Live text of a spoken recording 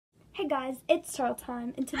Hey guys, it's Charles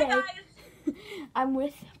time, and today I'm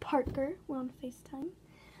with Parker. We're on FaceTime.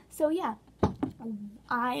 So yeah,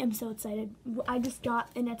 I am so excited. I just got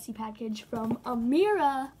an Etsy package from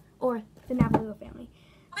Amira, or the Navalua family.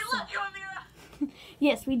 We love you, Amira!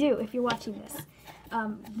 Yes, we do, if you're watching this.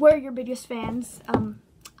 We're your biggest fans.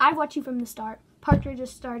 I watch you from the start. Parker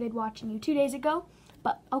just started watching you 2 days ago,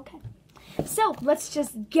 but okay. So, let's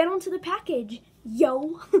just get onto the package.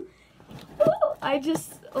 Yo!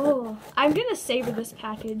 I'm gonna savor this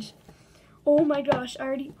package. Oh my gosh, I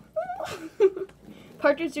already...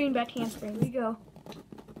 Parker's doing back handspring. Here we go.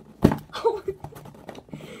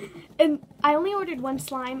 And I only ordered one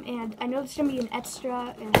slime, and I know there's gonna be an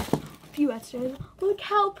extra and a few extras. Look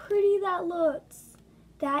how pretty that looks.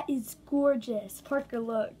 That is gorgeous. Parker,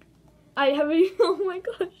 look. I haven't even... Oh my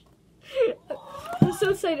gosh. I'm so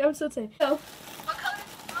excited. I'm so excited. So, What color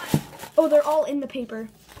is mine? oh, they're all in the paper.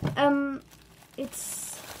 It's...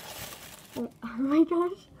 Oh my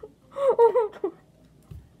gosh. Oh my god.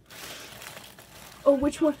 Oh,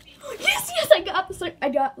 which one? Yes, I got this. I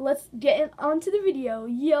got. Let's get onto the video.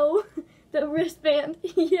 Yo, the wristband.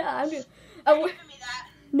 Yeah, I'm gonna. Are you giving me that?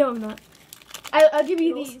 No, I'm not. I'll give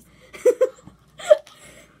you these.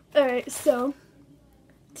 Alright, so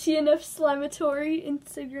TNF Slimatory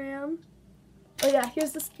Instagram. Oh yeah,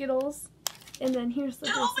 here's the Skittles. And then here's the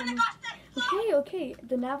Okay,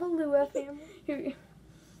 the Navalua family. Here.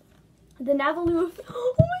 The Navalua.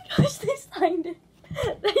 Oh my gosh, they signed it.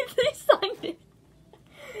 They signed it.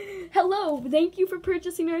 Hello, thank you for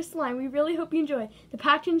purchasing our slime. We really hope you enjoy. The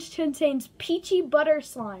package contains peachy butter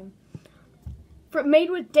slime.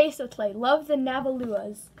 Made with Deso clay. Love the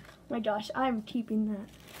Navaluas. Oh my gosh, I'm keeping that.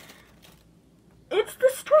 It's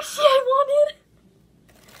the squishy I wanted.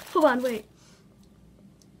 Hold on, wait.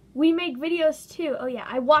 We make videos too. Oh yeah,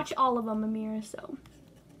 I watch all of them, Amira, so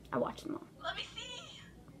I watch them all. Let me see.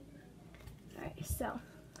 Alright, so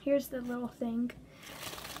here's the little thing.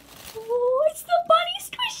 Oh, it's the bunny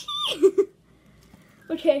squishy!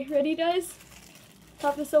 Okay, ready guys?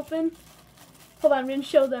 Pop this open. Hold on, I'm gonna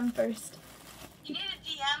show them first. You need a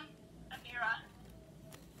DM, Amira.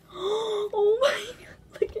 Oh my god,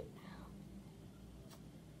 look at...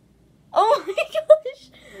 Oh my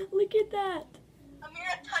gosh, look at that.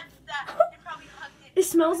 Amira touched that. You probably hugged it. It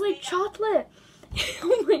smells like chocolate.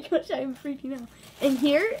 Oh my gosh, I'm freaking out. And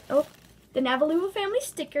here, oh, the Navalua family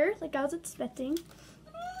sticker, like I was expecting.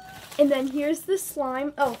 And then here's the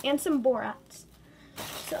slime. Oh, and some borats.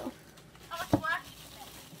 So. How much more did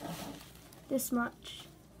you pay? This much.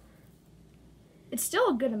 It's still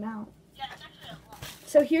a good amount. Yeah, it's actually a lot.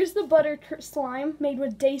 So here's the butter slime made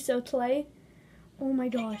with Deso clay. Oh my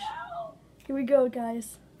gosh. Here we go,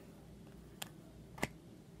 guys.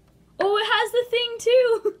 Oh, it has the thing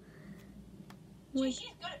too.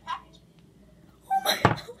 She's good at packaging. Oh my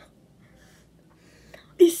god.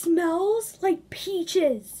 It smells like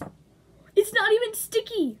peaches. It's not even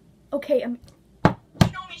sticky. Okay, Show me.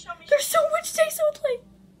 there's so much Deso clay.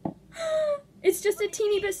 It's just a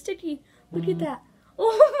teeny bit sticky. Look at that.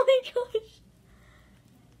 Oh my gosh.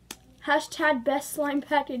 Hashtag best slime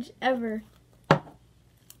package ever.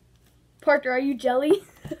 Parker, are you jelly?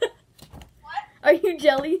 What? Are you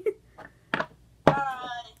jelly? No.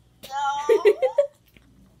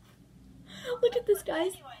 Look at this,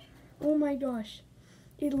 guys. Anyway. Oh my gosh.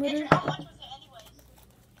 It literally... How much was it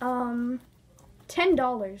anyways? $10.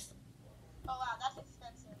 Oh wow, that's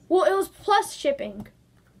expensive. Well, it was plus shipping.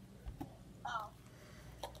 Oh.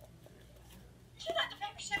 You should have to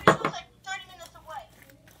pay for shipping. It was like 30 minutes away.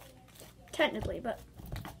 Technically, but...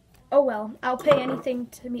 Oh well, I'll pay anything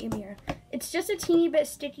to meet Amira. It's just a teeny bit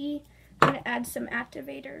sticky. I'm going to add some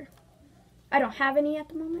activator. I don't have any at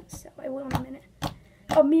the moment, so I will in a minute.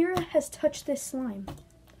 Amira has touched this slime.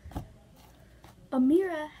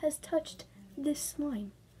 Amira has touched this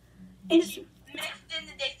slime. And she mixed in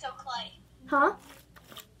the Deso clay. Huh?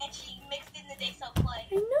 And she mixed in the Deso clay.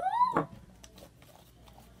 I know.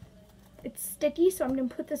 It's sticky, so I'm going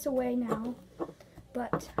to put this away now.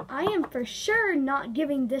 But I am for sure not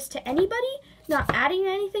giving this to anybody, not adding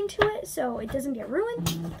anything to it so it doesn't get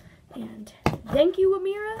ruined. And thank you,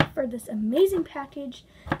 Amira, for this amazing package,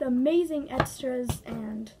 the amazing extras,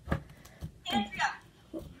 and... Andrea,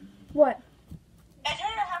 What? I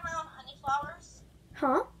turned to have my own honey flowers.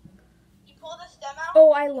 Huh? You pull the stem out.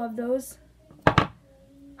 Oh, I love those. I have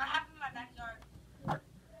them in my backyard.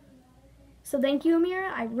 So thank you,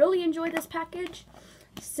 Amira. I really enjoyed this package.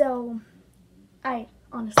 So I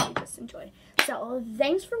honestly just enjoyed. So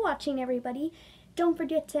thanks for watching, everybody. Don't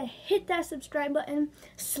forget to hit that subscribe button,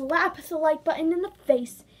 slap the like button in the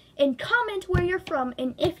face, and comment where you're from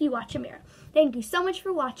and if you watch Amira. Thank you so much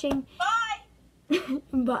for watching. Bye!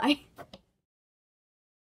 Bye.